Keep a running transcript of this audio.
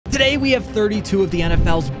Today, we have 32 of the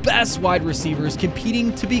NFL's best wide receivers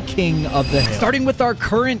competing to be king of the hill. Starting with our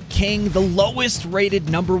current king, the lowest rated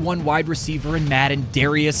 #1 wide receiver in Madden,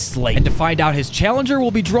 Darius Slayton. And to find out his challenger,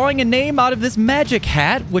 we'll be drawing a name out of this magic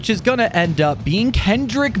hat, which is gonna end up being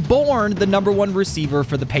Kendrick Bourne, the #1 receiver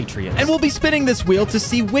for the Patriots. And we'll be spinning this wheel to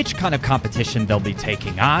see which kind of competition they'll be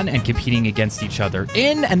taking on and competing against each other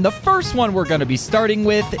in. And the first one we're gonna be starting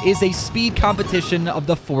with is a speed competition of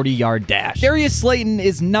the 40-yard dash. Darius Slayton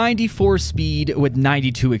is 94 speed with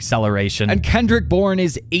 92 acceleration, and Kendrick Bourne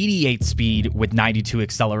is 88 speed with 92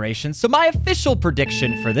 acceleration. So my official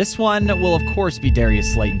prediction for this one will, of course, be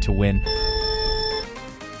Darius Slayton to win.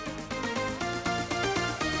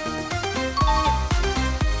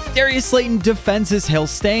 Darius Slayton defends his hill,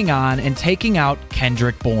 staying on and taking out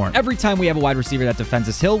Kendrick Bourne. Every time we have a wide receiver that defends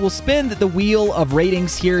his hill, we'll spin the wheel of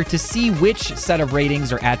ratings here to see which set of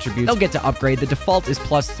ratings or attributes they'll get to upgrade. The default is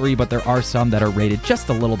 +3, but there are some that are rated just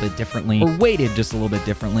a little bit differently, or weighted just a little bit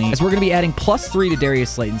differently, as we're going to be adding +3 to Darius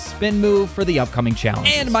Slayton's spin move for the upcoming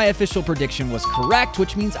challenge. And my official prediction was correct,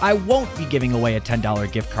 which means I won't be giving away a $10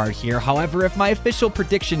 gift card here. However, if my official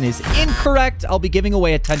prediction is incorrect, I'll be giving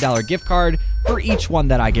away a $10 gift card for each one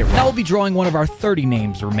that I get right. Now we'll be drawing one of our 30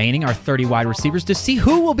 names remaining, our 30 wide receivers, to see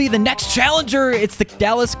who will be the next challenger. It's the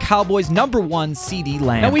Dallas Cowboys #1 CeeDee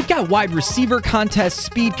Lamb. Now we've got wide receiver contests,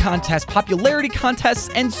 speed contests, popularity contests,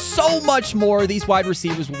 and so much more. These wide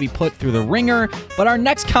receivers will be put through the ringer, but our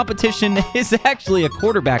next competition is actually a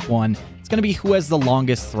quarterback one. Going to be who has the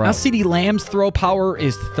longest throw. Now, CeeDee Lamb's throw power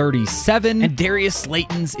is 37, and Darius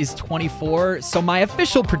Slayton's is 24, so my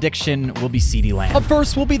official prediction will be CeeDee Lamb. Up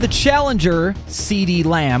first will be the challenger, CeeDee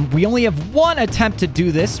Lamb. We only have one attempt to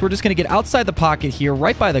do this. We're just going to get outside the pocket here,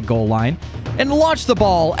 right by the goal line, and launch the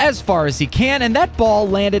ball as far as he can, and that ball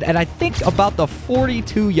landed at, I think, about the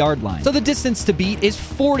 42-yard line. So the distance to beat is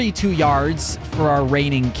 42 yards for our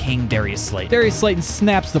reigning king, Darius Slayton. Darius Slayton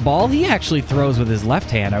snaps the ball. He actually throws with his left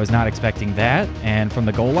hand. I was not expecting that. And from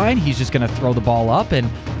the goal line, he's just going to throw the ball up, and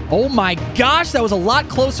oh my gosh, that was a lot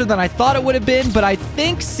closer than I thought it would have been, but I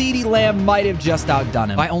think CeeDee Lamb might have just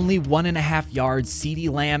outdone him. By only 1.5 yards,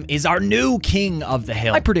 CeeDee Lamb is our new king of the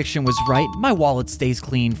hill. My prediction was right. My wallet stays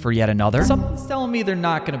clean for yet another. Something's telling me they're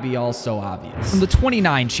not going to be all so obvious. From the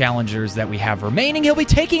 29 challengers that we have remaining, he'll be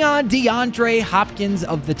taking on DeAndre Hopkins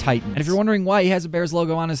of the Titans. And if you're wondering why he has a Bears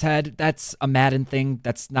logo on his head, that's a Madden thing.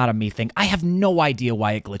 That's not a me thing. I have no idea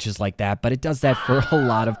why it glitches like that, but it does that for a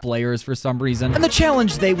lot of players for some reason. And the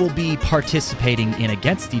challenge they will be participating in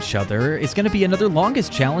against each other is going to be another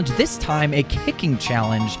longest challenge, this time a kicking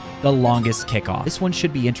challenge, the longest kickoff. This one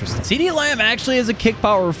should be interesting. CeeDee Lamb actually has a kick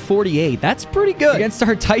power of 48. That's pretty good. Against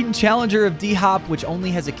our Titan challenger of D-Hop, which only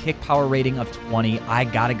has a kick power rating of 20, I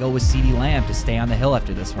gotta go with CeeDee Lamb to stay on the hill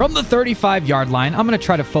after this one. From the 35-yard line, I'm gonna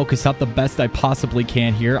try to focus up the best I possibly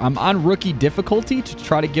can here. I'm on rookie difficulty to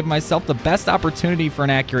try to give myself the best opportunity for an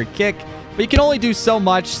accurate kick, but you can only do so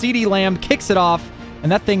much. CeeDee Lamb kicks it off,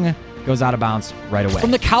 and that thing goes out of bounds right away. From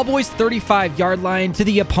the Cowboys' 35-yard line to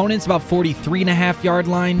the opponent's about 43.5-yard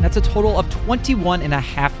line, that's a total of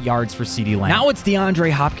 21.5 yards for CeeDee Lamb. Now it's DeAndre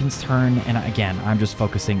Hopkins' turn, and again, I'm just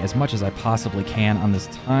focusing as much as I possibly can on this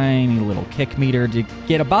tiny little kick meter to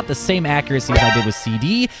get about the same accuracy as I did with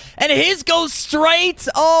CD, and his goes straight.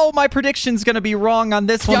 Oh, my prediction's gonna be wrong on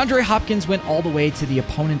this one. DeAndre Hopkins went all the way to the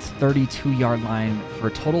opponent's 32-yard line for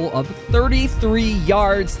a total of 33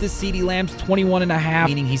 yards to CeeDee Lamb's 21.5,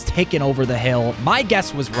 meaning he's taken over the hill. My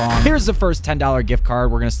guess was wrong. Here's the first $10 gift card.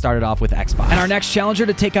 We're going to start it off with Xbox. And our next challenger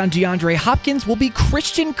to take on DeAndre Hopkins will be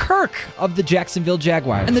Christian Kirk of the Jacksonville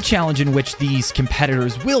Jaguars. And the challenge in which these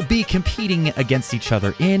competitors will be competing against each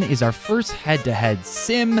other in is our first head-to-head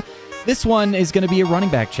sim. This one is going to be a running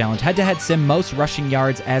back challenge. Head-to-head sim, most rushing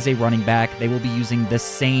yards as a running back. They will be using the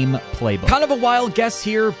same playbook. Kind of a wild guess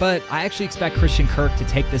here, but I actually expect Christian Kirk to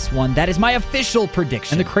take this one. That is my official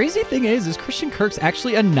prediction. And the crazy thing is Christian Kirk's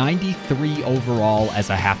actually a 93 overall as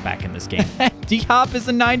a halfback in this game. D-Hop is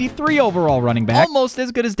a 93 overall running back. Almost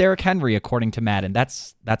as good as Derrick Henry, according to Madden.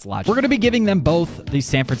 That's logic. We're going to be giving them both the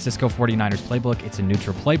San Francisco 49ers playbook. It's a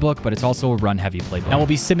neutral playbook, but it's also a run-heavy playbook. Now, we'll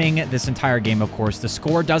be simming this entire game, of course. The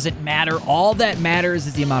score doesn't matter. All that matters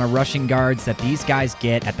is the amount of rushing yards that these guys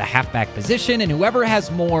get at the halfback position, and whoever has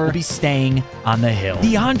more will be staying on the hill.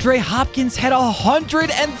 DeAndre Hopkins had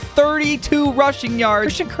 132 rushing yards.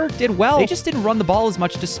 Christian Kirk did well. They just didn't run the ball as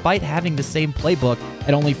much despite having the same playbook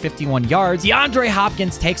at only 51 yards. DeAndre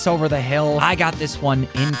Hopkins takes over the hill. I got this one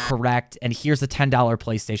incorrect, and here's a $10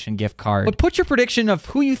 PlayStation gift card. But put your prediction of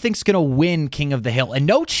who you think's gonna win King of the Hill, and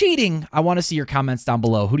no cheating. I want to see your comments down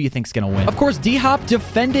below. Who do you think's gonna win? Of course, D-Hop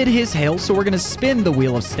defended his hill, so we're gonna spin the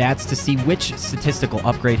wheel of stats to see which statistical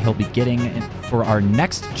upgrade he'll be getting for our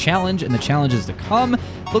next challenge, and the challenges to come.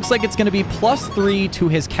 Looks like it's gonna be +3 to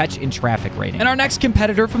his catch in traffic rating. And our next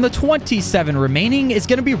competitor from the 27 remaining is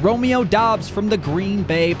gonna be Romeo Dobbs from the Green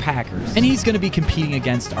Bay Packers. And he's gonna be competing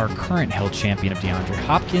against our current hill champion of DeAndre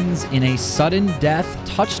Hopkins in a sudden death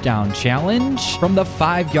touchdown challenge from the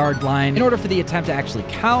 5-yard line. In order for the attempt to actually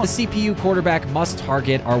count, the CPU quarterback must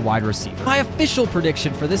target our wide receiver. My official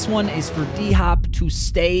prediction for this one is for D-Hop to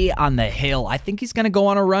stay on the hill. I think he's gonna go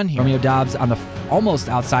on a run here. Romeo Dobbs on the almost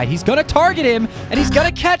outside. He's gonna target him, and he's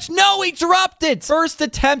gonna catch. No, he dropped it. First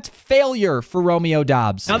attempt failure for Romeo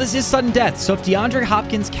Dobbs. Now, this is sudden death, so if DeAndre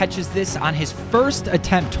Hopkins catches this on his first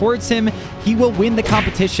attempt towards him, he will win the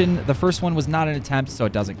competition. The first one was not an attempt, so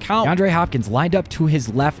it doesn't count. DeAndre Hopkins lined up to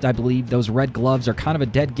his left, I believe. Those red gloves are kind of a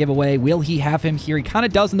dead giveaway. Will he have him here? He kind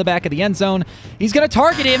of does in the back of the end zone. He's going to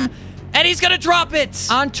target him, and he's going to drop it.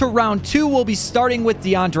 On to round 2, we'll be starting with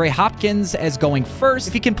DeAndre Hopkins as going first.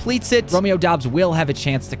 If he completes it, Romeo Dobbs will have a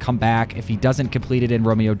chance to come back. If he doesn't complete it and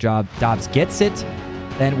Romeo Dobbs gets it,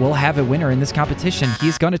 then we'll have a winner in this competition.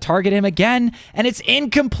 He's going to target him again, and it's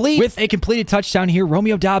incomplete. With a completed touchdown here,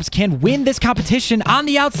 Romeo Dobbs can win this competition on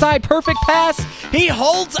the outside. Perfect pass. He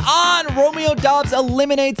holds on. Romeo Dobbs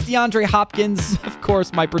eliminates DeAndre Hopkins. Of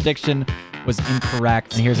course, my prediction was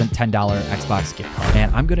incorrect. And here's a $10 Xbox gift card.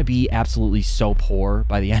 Man, I'm going to be absolutely so poor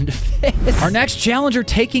by the end of this. Our next challenger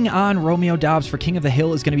taking on Romeo Dobbs for King of the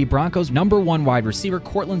Hill is going to be Broncos' #1 wide receiver,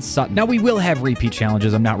 Courtland Sutton. Now, we will have repeat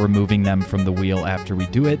challenges. I'm not removing them from the wheel after we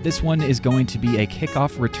do it. This one is going to be a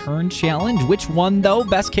kickoff return challenge. Which one, though?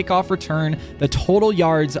 Best kickoff return, the total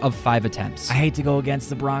yards of 5 attempts. I hate to go against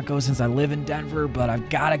the Broncos since I live in Denver, but I've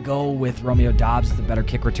got to go with Romeo Dobbs as the better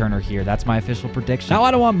kick returner here. That's my official prediction. Now, I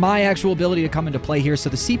don't want my actual ability to come into play here, so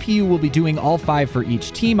the CPU will be doing all 5 for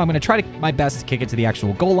each team. I'm going to try my best to kick it to the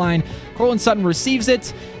actual goal line. Courtland Sutton receives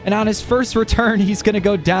it, and on his first return, he's going to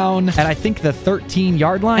go down at, I think, the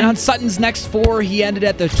 13-yard line. And on Sutton's next 4, he ended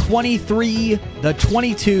at the 23, the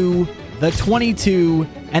 22, the 22,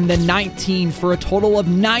 and the 19 for a total of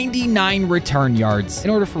 99 return yards. In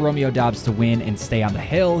order for Romeo Dobbs to win and stay on the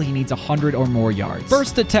hill, he needs 100 or more yards.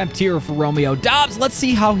 First attempt here for Romeo Dobbs. Let's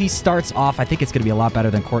see how he starts off. I think it's going to be a lot better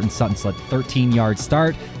than Courtland Sutton's 13-yard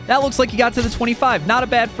start. That looks like he got to the 25. Not a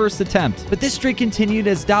bad first attempt. But this streak continued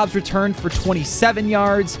as Dobbs returned for 27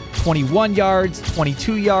 yards, 21 yards,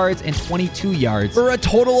 22 yards, and 22 yards for a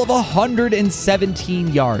total of 117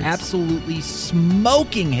 yards. Absolutely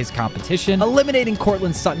smoking his competition, eliminating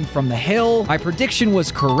Courtland Sutton from the hill. My prediction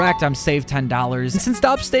was correct. I'm saved $10. And since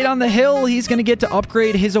Dobbs stayed on the hill, he's going to get to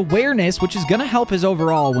upgrade his awareness, which is going to help his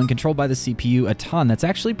overall when controlled by the CPU a ton. That's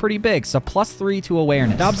actually pretty big. So +3 to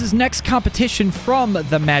awareness. Dobbs' next competition from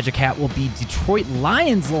the Magic Hat will be Detroit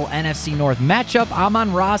Lions' little NFC North matchup,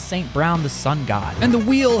 Amon-Ra St. Brown, the Sun God. And the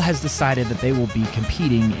wheel has decided that they will be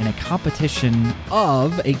competing in a competition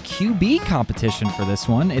of a QB competition for this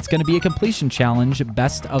one. It's going to be a completion challenge,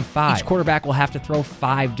 best of 5. Each quarterback will have to throw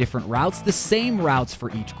 5 different routes, the same routes for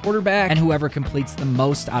each quarterback, and whoever completes the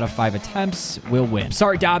most out of 5 attempts will win.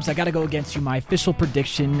 Sorry, Dobbs, I got to go against you. My official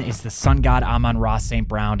prediction is the Sun God Amon-Ra St.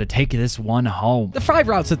 Brown to take this one home. The 5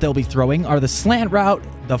 routes that they'll be throwing are the slant route,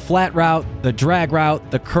 the flat route, the drag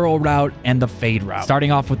route, the curl route, and the fade route.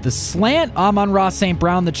 Starting off with the slant, Amon-Ra St.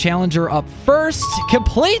 Brown, the challenger, up first,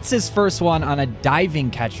 completes his first one on a diving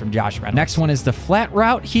catch from Josh Reynolds. Next one is the flat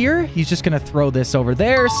route here. He's just going to throw this over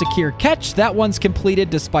there. Secure catch. That one's completed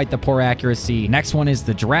despite the poor accuracy. Next one is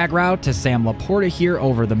the drag route to Sam Laporta here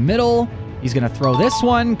over the middle. He's going to throw this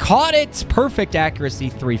one. Caught it. Perfect accuracy,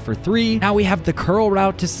 3 for 3. Now we have the curl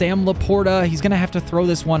route to Sam Laporta. He's going to have to throw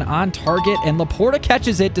this one on target, and Laporta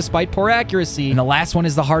catches it despite poor accuracy. And the last one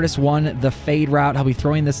is the hardest one, the fade route. I'll be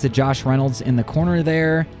throwing this to Josh Reynolds in the corner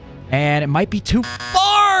there, and it might be too far.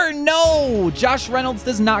 No, Josh Reynolds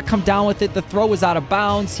does not come down with it. The throw was out of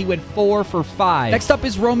bounds. He went 4 for 5. Next up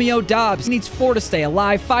is Romeo Dobbs. He needs 4 to stay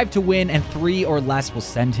alive, 5 to win, and 3 or less will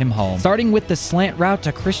send him home. Starting with the slant route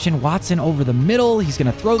to Christian Watson over the middle. He's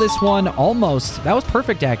going to throw this one almost. That was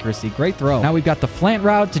perfect accuracy. Great throw. Now we've got the flant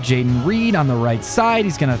route to Jaden Reed on the right side.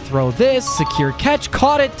 He's going to throw this. Secure catch.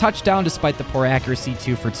 Caught it. Touchdown despite the poor accuracy,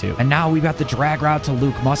 2 for 2. And now we've got the drag route to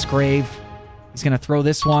Luke Musgrave. He's going to throw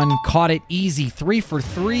this one. Caught it easy. 3 for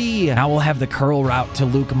 3. Now we'll have the curl route to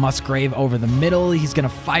Luke Musgrave over the middle. He's going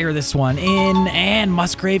to fire this one in, and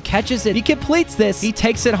Musgrave catches it. He completes this. He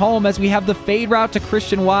takes it home as we have the fade route to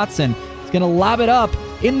Christian Watson. He's Gonna lob it up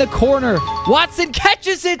in the corner. Watson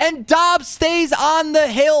catches it, and Dobbs stays on the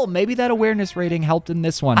hill. Maybe that awareness rating helped in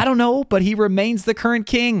this one. I don't know, but he remains the current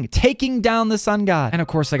king, taking down the Sun God. And of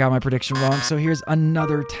course, I got my prediction wrong, so here's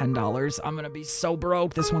another $10. I'm gonna be so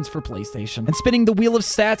broke. This one's for PlayStation. And spinning the wheel of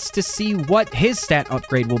stats to see what his stat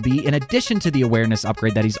upgrade will be. In addition to the awareness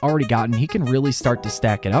upgrade that he's already gotten, he can really start to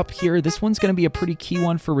stack it up here. This one's gonna be a pretty key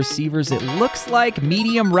one for receivers. It looks like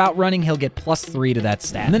medium route running, he'll get +3 to that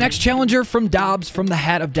stat. And the next challenger from Dobbs from the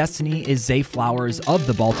Hat of Destiny is Zay Flowers of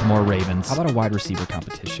the Baltimore Ravens. How about a wide receiver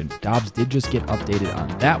competition? Dobbs did just get updated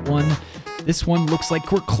on that one. This one looks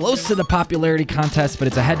like we're close to the popularity contest, but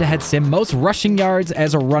it's a head-to-head sim. Most rushing yards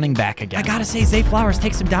as a running back again. I gotta say, Zay Flowers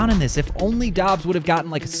takes him down in this. If only Dobbs would have gotten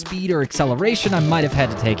like a speed or acceleration, I might have had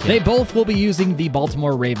to take him. They both will be using the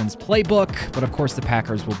Baltimore Ravens playbook, but of course the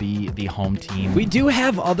Packers will be the home team. We do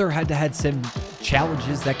have other head-to-head sim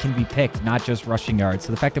challenges that can be picked, not just rushing yards.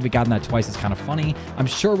 So the fact that we gotten that twice is kind of funny. I'm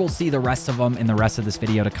sure we'll see the rest of them in the rest of this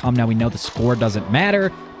video to come. Now we know the score doesn't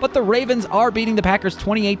matter, but the Ravens are beating the Packers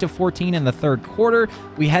 28-14 in the third quarter.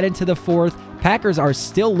 We head into the fourth. Packers are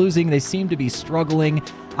still losing. They seem to be struggling.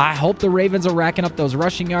 I hope the Ravens are racking up those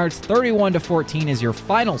rushing yards. 31-14 is your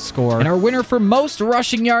final score. And our winner for most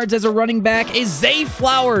rushing yards as a running back is Zay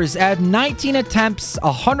Flowers at 19 attempts,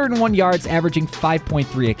 101 yards, averaging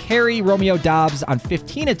 5.3 a carry. Romeo Dobbs on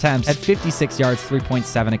 15 attempts at 56 yards,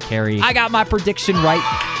 3.7 a carry. I got my prediction right.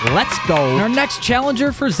 Let's go. And our next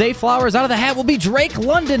challenger for Zay Flowers out of the hat will be Drake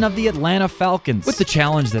London of the Atlanta Falcons, with the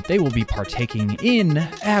challenge that they will be partaking in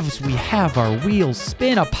as we have our wheels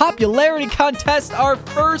spin, a popularity contest, our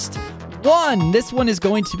first one. This one is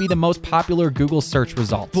going to be the most popular Google search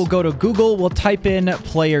results. We'll go to Google, we'll type in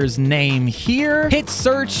player's name here, hit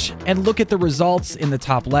search, and look at the results in the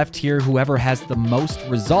top left here. Whoever has the most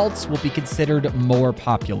results will be considered more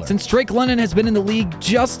popular. Since Drake London has been in the league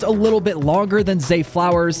just a little bit longer than Zay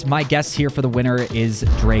Flowers, my guess here for the winner is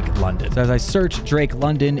Drake London. So as I search Drake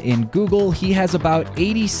London in Google, he has about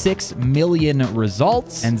 86 million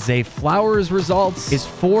results, and Zay Flowers' results is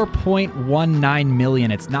 4.19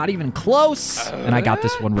 million. It's not even close. And I got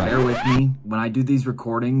this one right. Bear with me. When I do these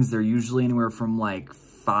recordings, they're usually anywhere from like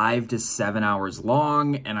 5 to 7 hours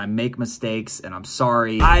long, and I make mistakes, and I'm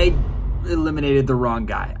sorry. I eliminated the wrong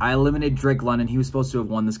guy. I eliminated Drake London. He was supposed to have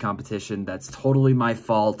won this competition. That's totally my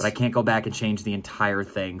fault. But I can't go back and change the entire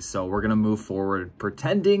thing, so we're gonna move forward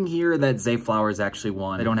pretending here that Zay Flowers actually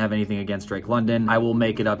won. I don't have anything against Drake London. I will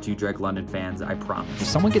make it up to you Drake London fans, I promise. If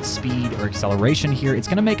someone gets speed or acceleration here, it's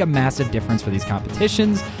gonna make a massive difference for these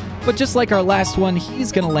competitions. But just like our last one,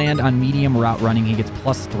 he's going to land on medium route running. He gets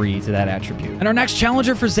 +3 to that attribute. And our next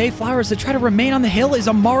challenger for Zay Flowers to try to remain on the hill is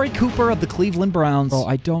Amari Cooper of the Cleveland Browns. Bro,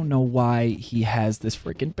 I don't know why he has this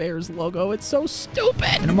freaking Bears logo. It's so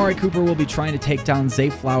stupid. And Amari Cooper will be trying to take down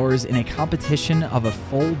Zay Flowers in a competition of a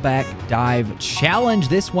fullback dive challenge.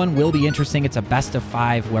 This one will be interesting. It's a best of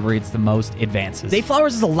 5. Whoever gets the most advances. Zay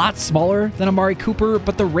Flowers is a lot smaller than Amari Cooper,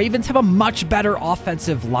 but the Ravens have a much better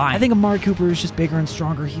offensive line. I think Amari Cooper is just bigger and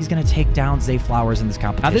stronger. He's going to take down Zay Flowers in this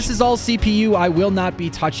competition. Now, this is all CPU. I will not be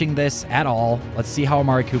touching this at all. Let's see how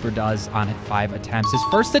Amari Cooper does on 5 attempts. His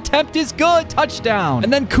first attempt is good. Touchdown.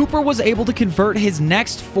 And then Cooper was able to convert his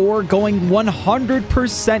next 4, going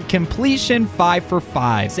 100% completion, 5 for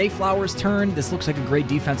 5. Zay Flowers' turn. This looks like a great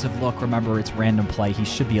defensive look. Remember, it's random play. He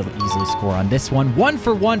should be able to easily score on this one. 1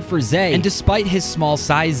 for 1 for Zay. And despite his small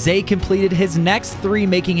size, Zay completed his next 3,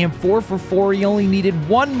 making him 4 for 4. He only needed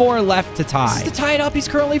 1 more left to tie. This is to tie it up. He's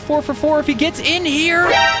currently 4 for 4. If he gets in here...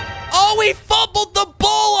 Oh, he fumbled the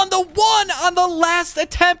ball on the 1 on the last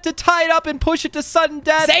attempt to tie it up and push it to sudden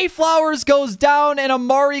death. Zay Flowers goes down, and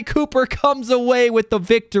Amari Cooper comes away with the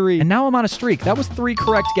victory. And now I'm on a streak. That was 3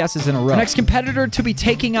 correct guesses in a row. The next competitor to be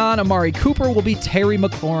taking on Amari Cooper will be Terry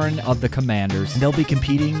McLaurin of the Commanders. And they'll be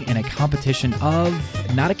competing in a competition of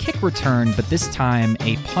not a kick return, but this time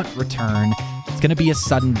a punt return. It's going to be a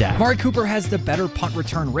sudden death. Amari Cooper has the better punt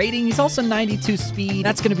return rating. He's also 92 speed.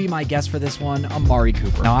 That's going to be my guess for this one, Amari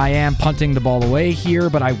Cooper. Now, I am punting the ball away here,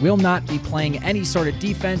 but I will not be playing any sort of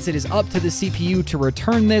defense. It is up to the CPU to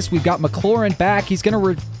return this. We've got McLaurin back. He's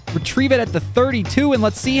going to retrieve it at the 32, and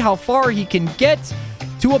let's see how far he can get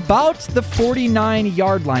to about the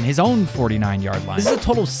 49-yard line, his own 49-yard line. This is a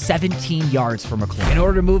total of 17 yards for McLaurin. In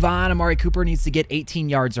order to move on, Amari Cooper needs to get 18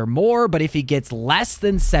 yards or more, but if he gets less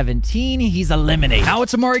than 17, he's eliminated. Now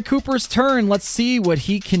it's Amari Cooper's turn. Let's see what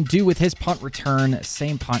he can do with his punt return.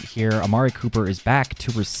 Same punt here. Amari Cooper is back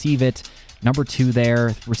to receive it. Number 2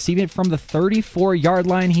 there, receiving it from the 34-yard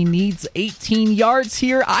line. He needs 18 yards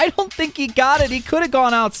here. I don't think he got it. He could have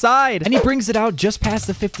gone outside. And he brings it out just past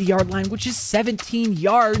the 50-yard line, which is 17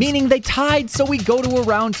 yards, meaning they tied, so we go to a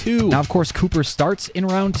round 2. Now, of course, Cooper starts in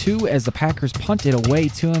round 2 as the Packers punt it away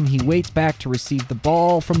to him. He waits back to receive the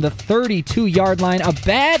ball from the 32-yard line. A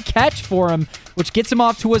bad catch for him, which gets him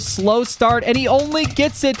off to a slow start, and he only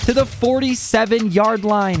gets it to the 47-yard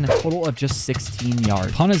line. A total of just 16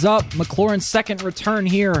 yards. Punt is up. McLaurin's second return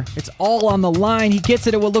here. It's all on the line. He gets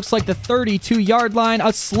it at what looks like the 32-yard line.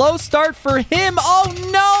 A slow start for him. Oh,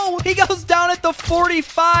 no! He goes down at the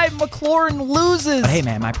 45. McLaurin loses. But hey,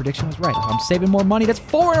 man, my prediction was right. If I'm saving more money, that's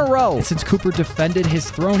 4 in a row. And since Cooper defended his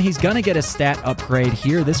throne, he's going to get a stat upgrade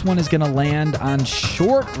here. This one is going to land on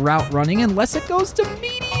short route running unless it goes to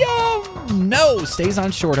medium. No, stays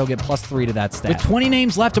on short. He'll get +3 to that stat. With 20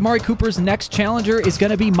 names left, Amari Cooper's next challenger is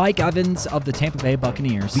going to be Mike Evans of the Tampa Bay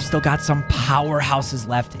Buccaneers. We've still got some powerhouses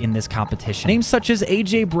left in this competition. Names such as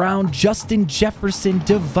A.J. Brown, Justin Jefferson,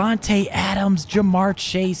 Devontae Adams, Jamar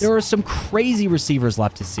Chase. There are some crazy receivers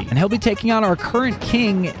left to see. And he'll be taking on our current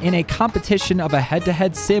king in a competition of a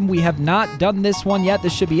head-to-head sim. We have not done this one yet.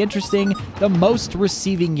 This should be interesting. The most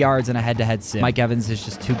receiving yards in a head-to-head sim. Mike Evans is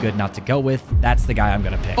just too good not to go with. That's the guy I'm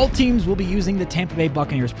going to pick. Both teams will be using the Tampa Bay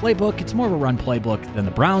Buccaneers playbook. It's more of a run playbook than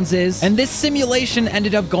the Browns is. And this simulation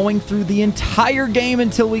ended up going through the entire game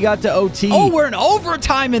until we got to OT. Oh, we're in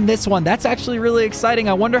overtime in this one. That's actually really exciting.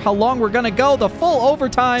 I wonder how long we're going to go. The full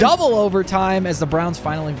overtime, double overtime, as the Browns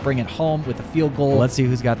finally bring it home with a field goal. Let's see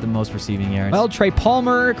who's got the most receiving yards. Well, Trey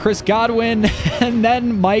Palmer, Chris Godwin, and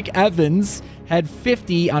then Mike Evans had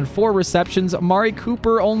 50 on 4 receptions. Amari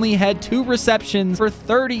Cooper only had 2 receptions for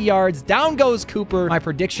 30 yards. Down goes Cooper. My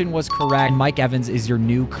prediction was correct. And Mike Evans is your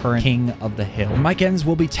new current king of the hill. And Mike Evans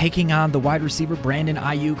will be taking on the wide receiver Brandon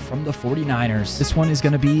Ayuk from the 49ers. This one is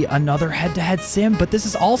going to be another head-to-head sim, but this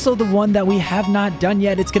is also the one that we have not done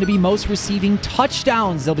yet. It's going to be most receiving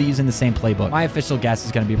touchdowns. They'll be using the same playbook. My official guess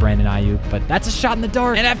is going to be Brandon Ayuk, but that's a shot in the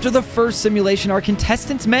dark. And after the first simulation, our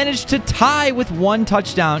contestants managed to tie with 1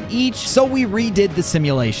 touchdown each, so we redid the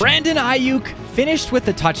simulation. Brandon Ayuk finished with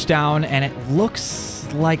the touchdown, and it looks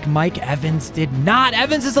like Mike Evans did not.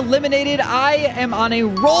 Evans is eliminated. I am on a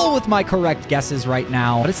roll with my correct guesses right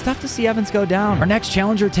now, but it's tough to see Evans go down. Our next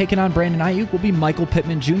challenger taking on Brandon Ayuk will be Michael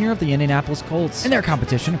Pittman Jr. of the Indianapolis Colts. In their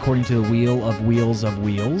competition, according to the Wheel of Wheels,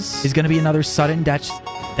 is going to be another sudden death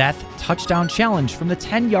touchdown challenge from the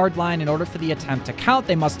 10-yard line. In order for the attempt to count,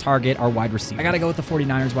 they must target our wide receiver. I got to go with the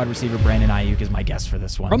 49ers wide receiver Brandon Ayuk is my guess for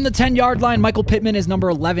this one. From the 10-yard line, Michael Pittman is number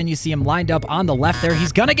 11. You see him lined up on the left there.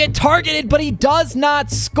 He's going to get targeted, but he does not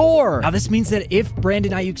score. Now, this means that if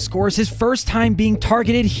Brandon Ayuk scores his first time being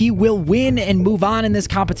targeted, he will win and move on in this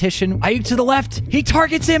competition. Ayuk to the left. He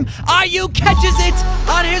targets him. Ayuk catches it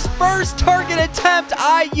on his first target attempt.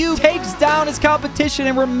 Ayuk takes down his competition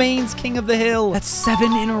and remains king of the hill. That's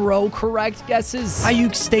 7 in a row correct guesses.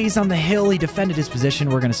 Ayuk stays on the hill. He defended his position.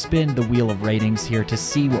 We're going to spin the wheel of ratings here to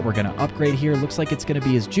see what we're going to upgrade here. Looks like it's going to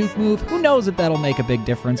be his juke move. Who knows if that'll make a big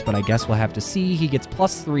difference, but I guess we'll have to see. He gets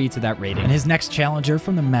 +3 to that rating. And his next challenger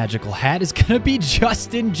from the magical hat is going to be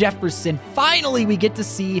Justin Jefferson. Finally, we get to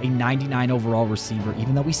see a 99 overall receiver,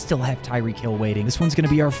 even though we still have Tyreek Hill waiting. This one's going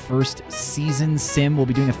to be our first season sim. We'll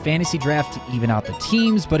be doing a fantasy draft to even out the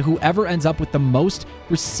teams, but whoever ends up with the most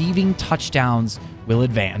receiving touchdowns will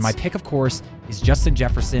advance. And my pick, of course, is Justin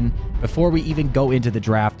Jefferson. Before we even go into the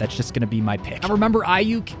draft, that's just going to be my pick. Now remember,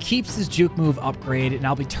 Ayuk keeps his juke move upgrade, and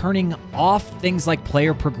I'll be turning off things like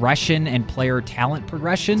player progression and player talent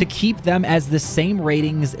progression to keep them as the same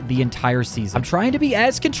ratings the entire season. I'm trying to be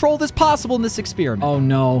as controlled as possible in this experiment. Oh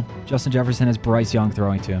no, Justin Jefferson has Bryce Young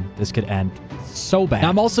throwing to him. This could end so bad. Now,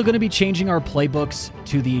 I'm also going to be changing our playbooks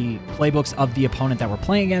to the playbooks of the opponent that we're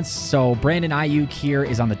playing against. So Brandon Ayuk here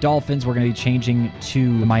is on the Dolphins. We're going to be changing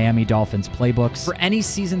to the Miami Dolphins playbooks. For any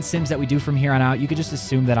season sims that we do from here on out, you could just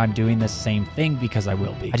assume that I'm doing the same thing because I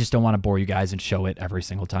will be. I just don't want to bore you guys and show it every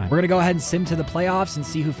single time. We're going to go ahead and sim to the playoffs and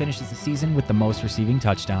see who finishes the season with the most receiving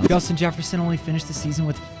touchdowns. Justin Jefferson only finished the season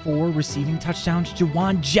with 4 receiving touchdowns.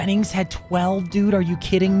 Jawan Jennings had 12, dude. Are you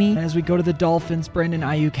kidding me? And as we go to the Dolphins, Brandon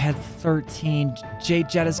Ayuk had 13. Jay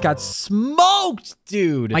Jettis got smoked,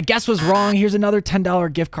 dude. My guess was wrong. Here's another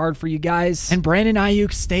 $10 gift card for you guys. And Brandon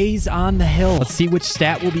Ayuk stays on the hill. Let's see which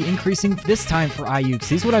stat will be increasing this time for Ayuk.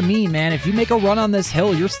 See, this is what I mean, man. If you make a run on this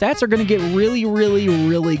hill, your stats are going to get really, really,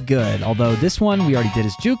 really good. Although this one, we already did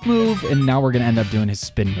his juke move, and now we're going to end up doing his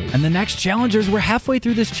spin move. And the next challengers, we're halfway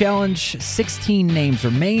through this challenge. 16 names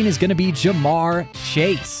remain, is going to be Jamar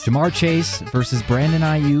Chase. Jamar Chase versus Brandon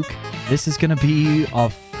Ayuk. This is going to be a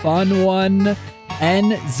fun one.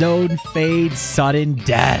 End zone fade, sudden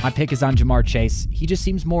death. My pick is on Jamar Chase. He just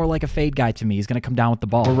seems more like a fade guy to me. He's going to come down with the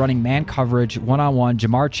ball. We're running man coverage, one-on-one.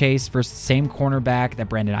 Jamar Chase versus the same cornerback that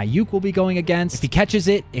Brandon Ayuk will be going against. If he catches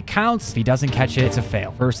it, it counts. If he doesn't catch it, it's a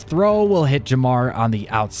fail. First throw will hit Jamar on the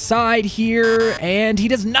outside here, and he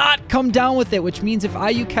does not come down with it, which means if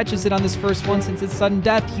Ayuk catches it on this first one, since it's sudden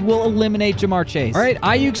death, he will eliminate Jamar Chase. All right,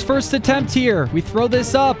 Ayuk's first attempt here. We throw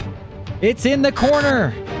this up. It's in the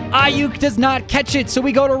corner. Ayuk does not catch it, so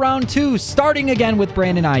we go to round 2, starting again with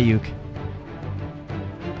Brandon Ayuk.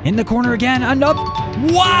 In the corner again, and up.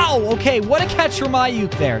 Wow! Okay, what a catch from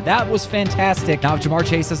Ayuk there. That was fantastic. Now, if Jamar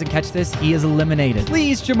Chase doesn't catch this, he is eliminated.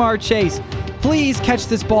 Please, Jamar Chase, please catch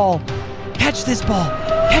this ball. Catch this ball.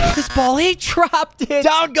 Catch this ball. He dropped it.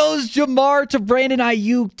 Down goes Jamar to Brandon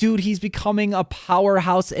Ayuk. Dude, he's becoming a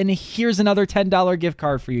powerhouse. And here's another $10 gift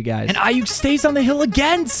card for you guys. And Ayuk stays on the hill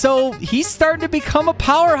again. So he's starting to become a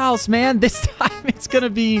powerhouse, man. This time it's going to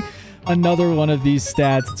be another one of these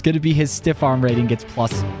stats. It's going to be his stiff arm rating gets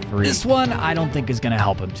 +3. This one, I don't think is going to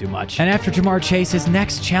help him too much. And after Jamar Chase, his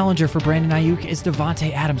next challenger for Brandon Ayuk is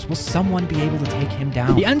Devontae Adams. Will someone be able to take him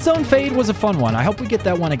down? The end zone fade was a fun one. I hope we get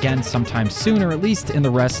that one again sometime soon, or at least in the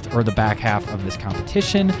rest or the back half of this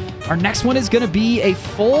competition. Our next one is going to be a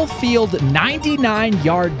full field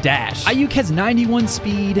 99-yard dash. Ayuk has 91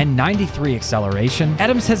 speed and 93 acceleration.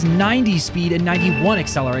 Adams has 90 speed and 91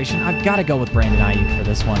 acceleration. I've got to go with Brandon Ayuk for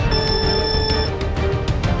this one.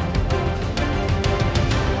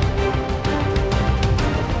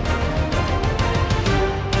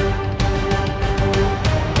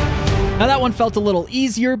 Now that one felt a little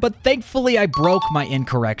easier, but thankfully I broke my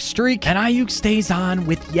incorrect streak, and Ayuk stays on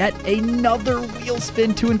with yet another wheel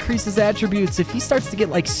spin to increase his attributes. If he starts to get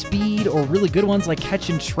like speed or really good ones like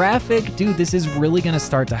catching traffic, dude, this is really going to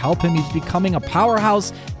start to help him. He's becoming a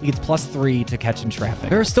powerhouse. He gets +3 to catching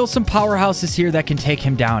traffic. There are still some powerhouses here that can take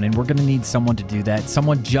him down, and we're going to need someone to do that.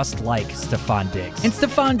 Someone just like Stephon Diggs. And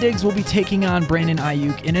Stephon Diggs will be taking on Brandon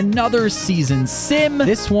Ayuk in another season sim.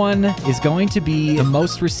 This one is going to be the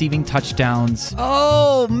most receiving touchdowns.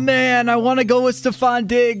 Oh, man, I want to go with Stephon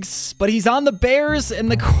Diggs, but he's on the Bears,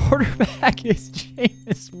 and the quarterback is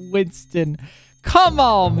Jameis Winston. Come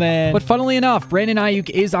on, man. But funnily enough, Brandon Ayuk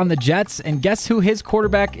is on the Jets, and guess who his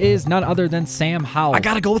quarterback is? None other than Sam Howell. I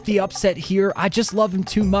gotta go with the upset here. I just love him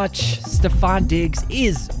too much. Stephon Diggs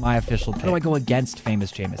is my official pick. How do I go against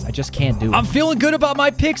famous Jameis? I just can't do it. I'm feeling good about my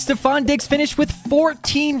pick. Stephon Diggs finished with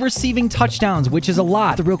 14 receiving touchdowns, which is a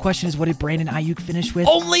lot. The real question is, what did Brandon Ayuk finish with?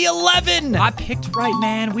 Only 11! I picked right,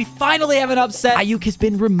 man. We finally have an upset. Ayuk has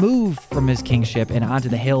been removed from his kingship, and onto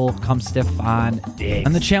the hill comes Stephon Diggs.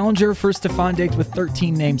 And the challenger for Stephon Diggs with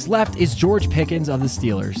 13 names left is George Pickens of the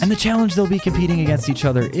Steelers. And the challenge they'll be competing against each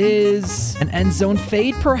other is an end zone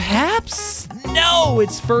fade, perhaps? No,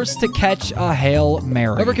 it's first to catch a Hail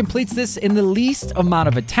Mary. Whoever completes this in the least amount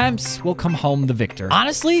of attempts will come home the victor.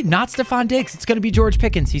 Honestly, not Stephon Diggs. It's going to be George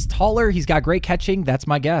Pickens. He's taller. He's got great catching. That's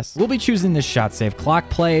my guess. We'll be choosing this shot save clock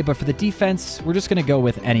play, but for the defense, we're just going to go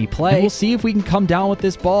with any play. And we'll see if we can come down with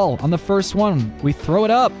this ball. On the first one, we throw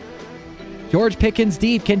it up. George Pickens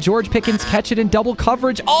deep. Can George Pickens catch it in double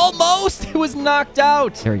coverage? Almost! It was knocked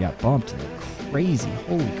out. There he got bumped. Crazy.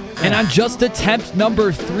 Holy crap. And on just attempt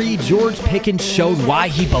number 3, George Pickens showed why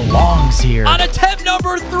he belongs here. On attempt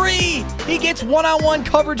number 3, he gets one-on-one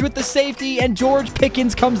coverage with the safety, and George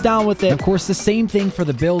Pickens comes down with it. Of course, the same thing for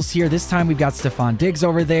the Bills here. This time we've got Stephon Diggs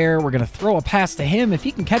over there. We're going to throw a pass to him. If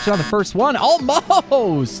he can catch it on the first one,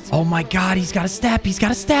 almost. Oh my God, he's got a step. He's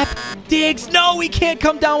got a step. Diggs, no, he can't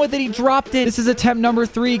come down with it. He dropped it. This is attempt number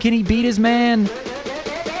 3. Can he beat his man?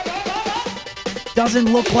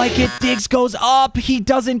 Doesn't look like it. Diggs goes up. He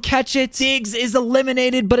doesn't catch it. Diggs is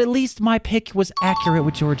eliminated, but at least my pick was accurate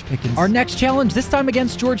with George Pickens. Our next challenge, this time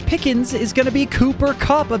against George Pickens, is going to be Cooper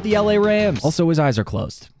Kupp of the LA Rams. Also, his eyes are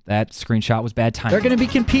closed. That screenshot was bad time. They're going to be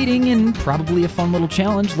competing in probably a fun little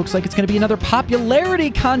challenge. Looks like it's going to be another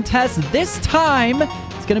popularity contest. This time,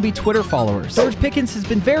 it's going to be Twitter followers. George Pickens has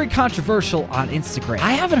been very controversial on Instagram.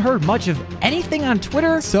 I haven't heard much of anything on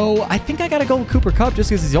Twitter, so I think I got to go with Cooper Kupp just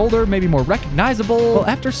because he's older, maybe more recognizable. Well,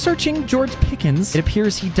 after searching George Pickens, it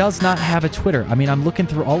appears he does not have a Twitter. I mean, I'm looking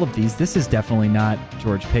through all of these. This is definitely not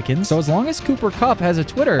George Pickens. So as long as Cooper Kupp has a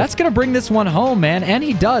Twitter, that's going to bring this one home, man. And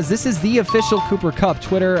he does. This is the official Cooper Kupp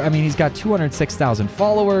Twitter. I mean, he's got 206,000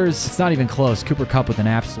 followers. It's not even close. Cooper Kupp with an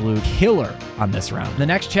absolute killer on this round. The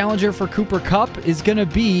next challenger for Cooper Kupp is going to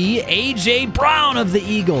be AJ Brown of the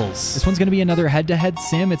Eagles. This one's going to be another head-to-head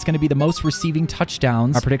sim. It's going to be the most receiving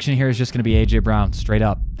touchdowns. Our prediction here is just going to be AJ Brown, straight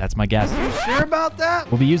up. That's my guess. sure about that?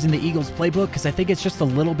 We'll be using the Eagles playbook because I think it's just a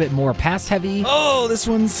little bit more pass heavy. Oh, this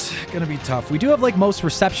one's gonna be tough. We do have like most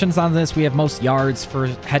receptions on this. We have most yards for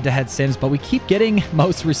head-to-head sims, but we keep getting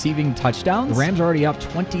most receiving touchdowns. The Rams are already up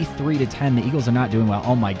 23-10. The Eagles are not doing well.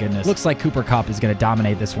 Oh my goodness. Looks like Cooper Kupp is gonna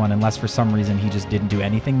dominate this one unless for some reason he just didn't do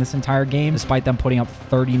anything this entire game, despite them putting up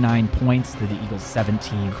 39 points to the Eagles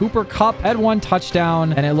 17. Cooper Kupp had 1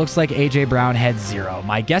 touchdown, and it looks like A.J. Brown had 0.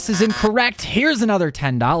 My guess is incorrect. Here's another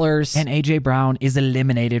 $10, and A.J. Brown is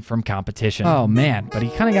eliminated from competition. Oh man, but he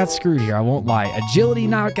kind of got screwed here, I won't lie. Agility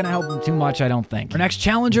not gonna help him too much, I don't think. Our next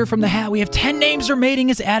challenger from the hat, we have 10 names remaining,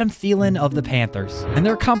 is Adam Thielen of the Panthers. And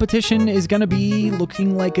their competition is gonna be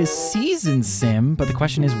looking like a season sim, but the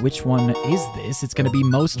question is, which one is this? It's gonna be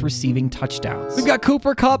most receiving touchdowns. We've got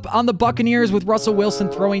Cooper Kupp on the Buccaneers with Russell Wilson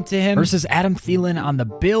throwing to him versus Adam Thielen on the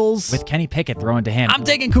Bills with Kenny Pickett throwing to him. I'm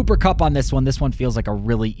taking Cooper Kupp on this one. This one feels like a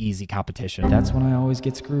really easy competition. That's when I always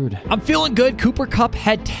get screwed. I'm feeling good. Cooper Kupp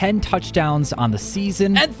had 10 touchdowns on the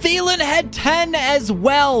season, and Thielen had 10 as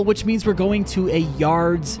well, which means we're going to a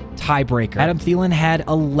yards tiebreaker. Adam Thielen had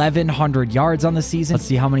 1,100 yards on the season. Let's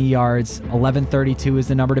see how many yards. 1,132 is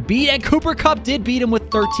the number to beat, and Cooper Kupp did beat him with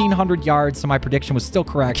 1,300 yards, so my prediction was still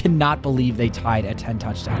correct. Cannot believe they tied at 10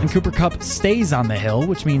 touchdowns. And Cooper Kupp stays on the hill,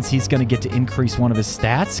 which means he's going to get to increase one of his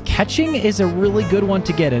stats. Catching is a really good one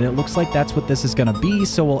to get, and it looks like that's what this is going to be,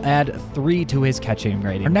 so we'll add 3 to his catching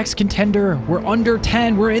rating. Our next contender, we're under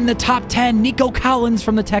 10. We're in the top 10. Nico Collins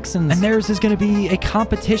from the Texans. And theirs is going to be a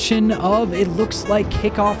competition of, it looks like,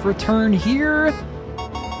 kickoff return here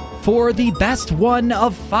for the best one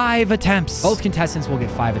of 5 attempts. Both contestants will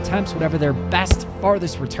get 5 attempts. Whatever their best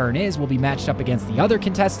farthest return is will be matched up against the other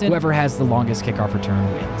contestant. Whoever has the longest kickoff return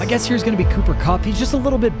wins. I guess here's going to be Cooper Kupp. He's just a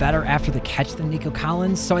little bit better after the catch than Nico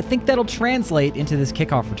Collins, so I think that'll translate into this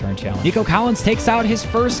kickoff return challenge. Nico Collins takes out his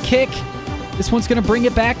first kick. This one's going to bring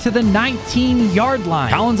it back to the 19-yard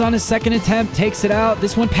line. Collins on his second attempt takes it out.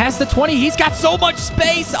 This one past the 20. He's got so much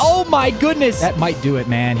space. Oh my goodness. That might do it,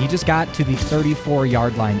 man. He just got to the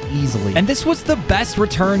 34-yard line easily. And this was the best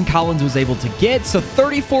return Collins was able to get. So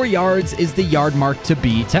 34 yards is the yard mark to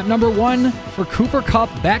beat. Attempt number 1 for Cooper Kupp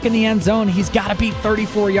back in the end zone. He's got to beat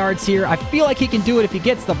 34 yards here. I feel like he can do it if he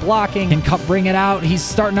gets the blocking. Can Kupp bring it out? He's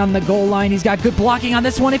starting on the goal line. He's got good blocking on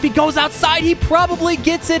this one. If he goes outside, he probably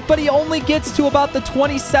gets it, but he only gets to about the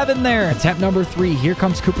 27 there. Attempt number 3. Here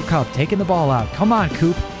comes Cooper Kupp taking the ball out. Come on,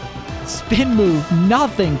 Coop. Spin move.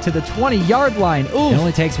 Nothing to the 20-yard line. Ooh. It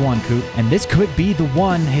only takes 1, Coop. And this could be the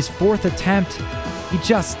one. His 4th attempt. He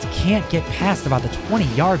just can't get past about the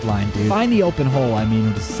 20-yard line, dude. Find the open hole, I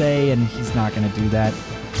mean to say, and he's not going to do that.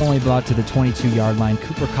 Only brought to the 22-yard line.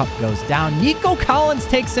 Cooper Kupp goes down. Nico Collins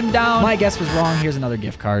takes him down. My guess was wrong. Here's another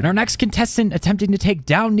gift card. And our next contestant attempting to take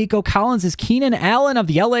down Nico Collins is Keenan Allen of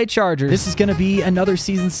the LA Chargers. This is going to be another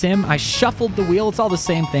season sim. I shuffled the wheel. It's all the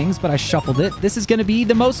same things, but I shuffled it. This is going to be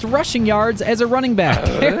the most rushing yards as a running back.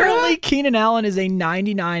 Apparently, Keenan Allen is a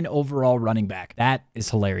 99 overall running back. That is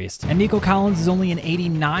hilarious. And Nico Collins is only an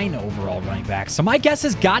 89 overall running back. So my guess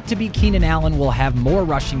has got to be Keenan Allen will have more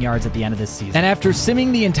rushing yards at the end of this season. And after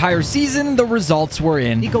simming the entire season, the results were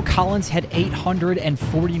in. Nico Collins had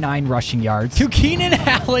 849 rushing yards to Keenan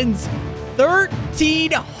Allen's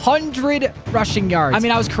 1,300 rushing yards. I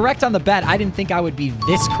mean, I was correct on the bet. I didn't think I would be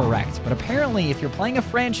this correct, but apparently if you're playing a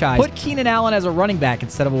franchise, put Keenan Allen as a running back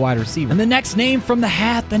instead of a wide receiver. And the next name from the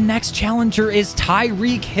hat, the next challenger is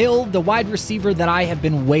Tyreek Hill, the wide receiver that I have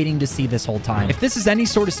been waiting to see this whole time. If this is any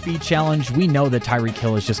sort of speed challenge, we know that Tyreek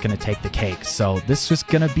Hill is just going to take the cake. So this is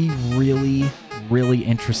going to be really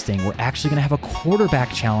interesting. We're actually going to have a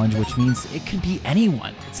quarterback challenge, which means it could be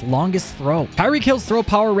anyone. It's longest throw. Tyreek Hill's throw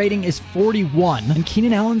power rating is 41, and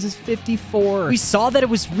Keenan Allen's is 54. We saw that it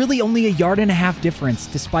was really only a 1.5 yard difference,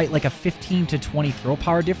 despite like a 15 to 20 throw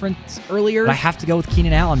power difference earlier. But I have to go with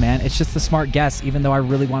Keenan Allen, man. It's just the smart guess, even though I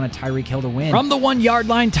really wanted Tyreek Hill to win. From the 1 yard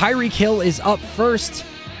line, Tyreek Hill is up first.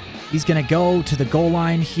 He's going to go to the goal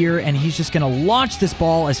line here, and he's just going to launch this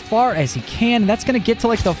ball as far as he can. That's going to get to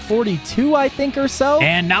like the 42, I think, or so.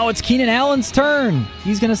 And now it's Keenan Allen's turn.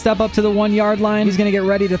 He's going to step up to the 1 yard line. He's going to get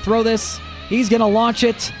ready to throw this. He's going to launch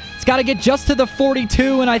it. It's got to get just to the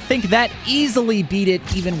 42, and I think that easily beat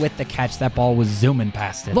it, even with the catch. That ball was zooming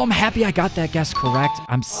past it. Although I'm happy I got that guess correct.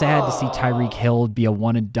 I'm sad to see Tyreek Hill be a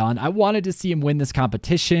one and done. I wanted to see him win this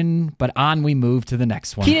competition, but on we move to the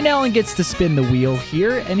next one. Keenan Allen gets to spin the wheel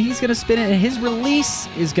here, and he's going to spin it, and his release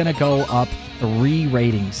is going to go up 3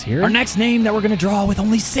 ratings here. Our next name that we're going to draw with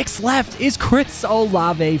only 6 left is Chris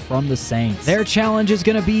Olave from the Saints. Their challenge is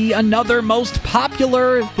going to be another most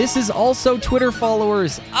popular. This is also Twitter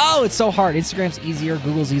followers. Oh, it's so hard. Instagram's easier.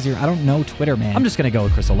 Google's easier. I don't know Twitter, man. I'm just going to go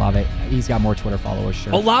with Chris Olave. He's got more Twitter followers,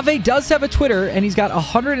 sure. Olave does have a Twitter, and he's got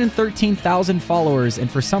 113,000 followers,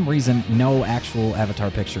 and for some reason, no actual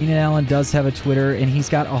avatar picture. Keenan Allen does have a Twitter, and he's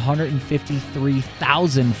got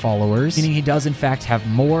 153,000 followers, meaning he does, in fact, have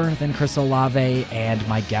more than Chris Olave, and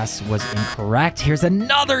my guess was incorrect. Here's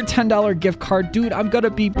another $10 gift card. Dude, I'm going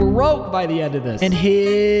to be broke by the end of this. And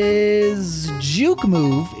his juke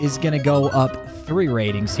move is going to go up 3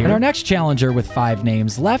 ratings here. And our next challenger with 5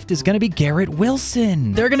 names left is going to be Garrett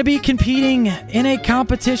Wilson. They're going to be competing in a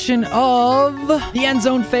competition of the end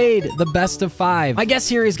zone fade, the best of 5. My guess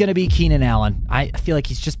here is going to be Keenan Allen. I feel like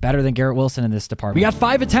he's just better than Garrett Wilson in this department. We got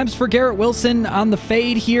 5 attempts for Garrett Wilson on the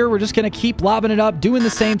fade here. We're just going to keep lobbing it up, doing the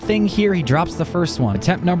same thing here. He drops the first one.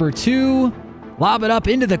 Attempt number 2. Lob it up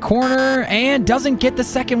into the corner and doesn't get the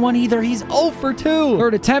second one either. He's 0 for 2.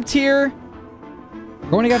 Third attempt here.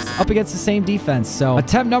 Going up against the same defense. So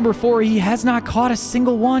attempt number 4, he has not caught a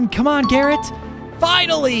single one. Come on, Garrett.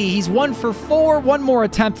 Finally, he's 1 for 4. One more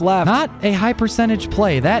attempt left. Not a high percentage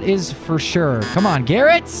play, that is for sure. Come on,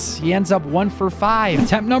 Garrett. He ends up 1 for 5.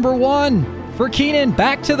 Attempt number 1 for Keenan.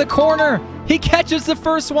 Back to the corner. He catches the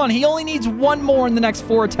first one. He only needs 1 more in the next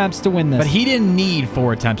 4 attempts to win this. But he didn't need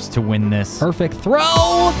 4 attempts to win this. Perfect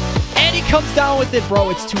throw. And he comes down with it, bro.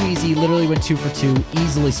 It's too easy. Literally went 2 for 2.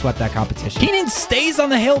 Easily swept that competition. Keenan stays on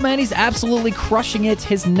the hill, man. He's absolutely crushing it.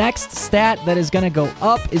 His next stat that is going to go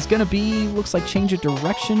up is going to be, looks like change of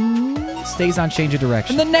direction. Stays on change of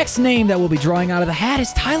direction. And the next name that we'll be drawing out of the hat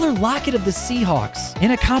is Tyler Lockett of the Seahawks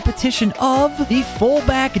in a competition of the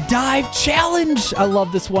fullback dive challenge. I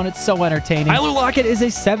love this one. It's so entertaining. Tyler Lockett is a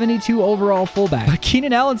 72 overall fullback, but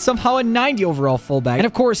Keenan Allen somehow a 90 overall fullback. And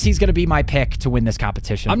of course, he's going to be my pick to win this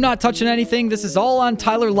competition. I'm not touching anything. This is all on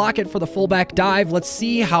Tyler Lockett for the fullback dive. Let's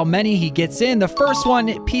see how many he gets in. The first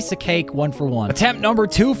one, piece of cake, 1 for 1. Attempt number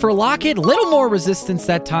 2 for Lockett. Little more resistance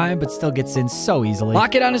that time, but still gets in so easily.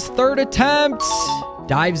 Lockett on his 3rd attempt.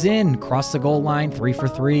 Dives in, cross the goal line, 3 for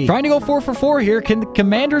 3. Trying to go 4 for 4 here. Can the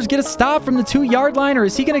Commanders get a stop from the 2-yard line, or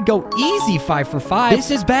is he going to go easy 5 for 5? This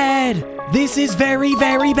is bad. This is very,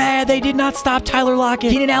 very bad. They did not stop Tyler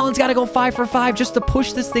Lockett. Keenan Allen's got to go 5 for 5 just to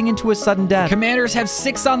push this thing into a sudden death. Commanders have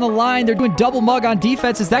 6 on the line. They're doing double mug on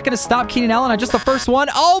defense. Is that going to stop Keenan Allen on just the first one?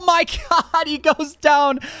 Oh my God, he goes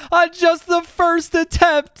down on just the first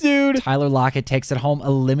attempt, dude. Tyler Lockett takes it home,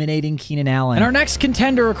 eliminating Keenan Allen. And our next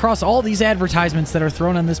contender across all these advertisements that are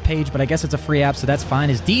thrown on this page, but I guess it's a free app, so that's fine,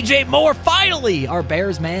 is DJ Moore. Finally, our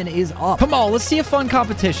Bears man is up. Come on, let's see a fun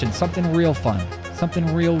competition. Something real fun.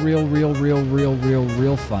 Something real fun.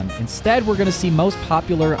 Instead, we're going to see most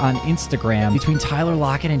popular on Instagram between Tyler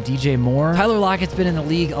Lockett and DJ Moore. Tyler Lockett's been in the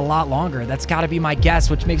league a lot longer. That's got to be my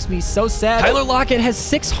guess, which makes me so sad. Tyler Lockett has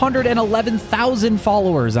 611,000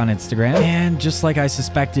 followers on Instagram. And just like I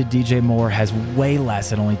suspected, DJ Moore has way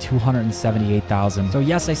less at only 278,000. So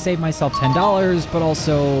yes, I saved myself $10, but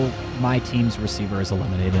also my team's receiver is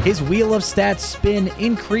eliminated. His wheel of stats spin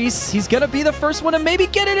increase. He's going to be the first one to maybe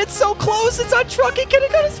get it. It's so close. It's on trucking. Can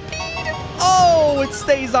it go to speed? Oh, it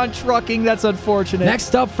stays on trucking. That's unfortunate.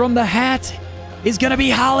 Next up from the hat is going to be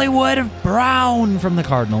Hollywood Brown from the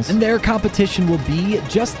Cardinals. And their competition will be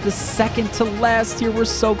just the second to last here. We're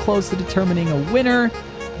so close to determining a winner.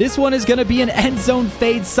 This one is going to be an end zone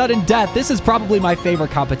fade sudden death. This is probably my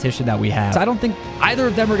favorite competition that we have. So I don't think either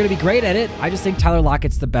of them are going to be great at it. I just think Tyler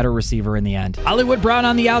Lockett's the better receiver in the end. Hollywood Brown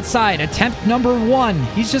on the outside. Attempt number 1.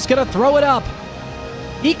 He's just going to throw it up.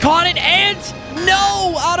 He caught it and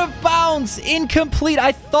no, out of bounds, incomplete.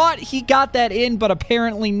 I thought he got that in, but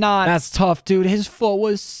apparently not. That's tough, dude. His foot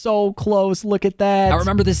was so close. Look at that. Now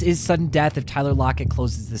remember, this is sudden death. If Tyler Lockett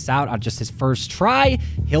closes this out on just his first try,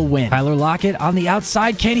 he'll win. Tyler Lockett on the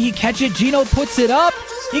outside. Can he catch it? Gino puts it up.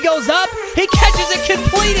 He goes up. He catches it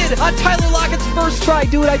completed on Tyler Lockett's first try.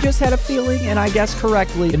 Dude, I just had a feeling, and I guessed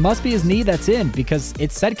correctly. It must be his knee that's in because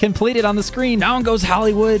it said completed on the screen. Down goes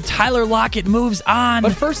Hollywood. Tyler Lockett moves on.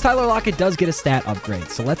 But first, Tyler Lockett does get a stat upgrade.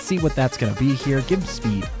 So let's see what that's going to be here. Give him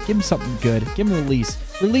speed. Give him something good. Give him release.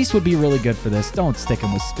 Release would be really good for this. Don't stick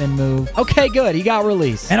him with spin move. Okay, good. He got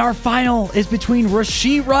release. And our final is between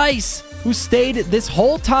Rashee Rice, who stayed this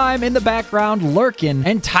whole time in the background lurking,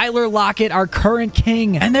 and Tyler Lockett, our current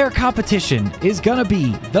king. And their competition is going to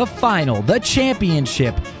be the final, the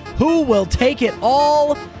championship. Who will take it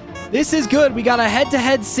all? This is good. We got a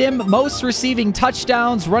head-to-head sim, most receiving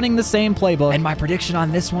touchdowns, running the same playbook. And my prediction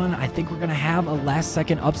on this one, I think we're going to have a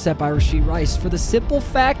last-second upset by Rashee Rice for the simple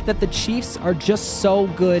fact that the Chiefs are just so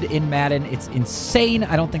good in Madden. It's insane.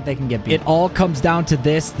 I don't think they can get beat. It all comes down to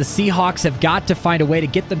this. The Seahawks have got to find a way to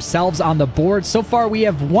get themselves on the board. So far, we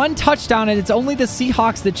have 1 touchdown, and it's only the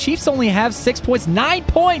Seahawks. The Chiefs only have 6 points, 9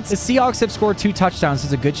 points. The Seahawks have scored 2 touchdowns.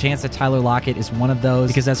 There's a good chance that Tyler Lockett is one of those,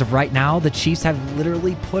 because as of right now, the Chiefs have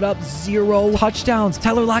literally put up 0 touchdowns.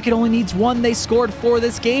 Tyler Lockett only needs 1. They scored 4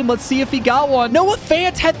 this game. Let's see if he got one. Noah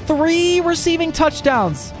Fant had 3 receiving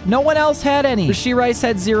touchdowns. No one else had any. Rashee Rice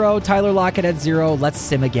had 0. Tyler Lockett had 0. Let's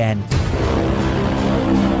sim again.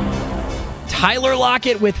 Tyler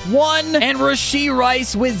Lockett with 1 and Rashee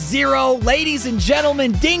Rice with 0. Ladies and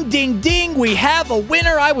gentlemen, ding, ding, ding. We have a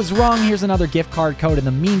winner. I was wrong. Here's another gift card code in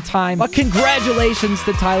the meantime. But congratulations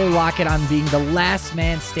to Tyler Lockett on being the last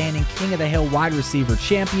man standing King of the Hill wide receiver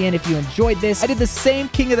champion. If you enjoyed this, I did the same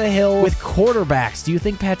King of the Hill with quarterbacks. Do you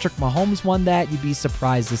think Patrick Mahomes won that? You'd be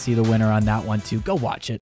surprised to see the winner on that one too. Go watch it.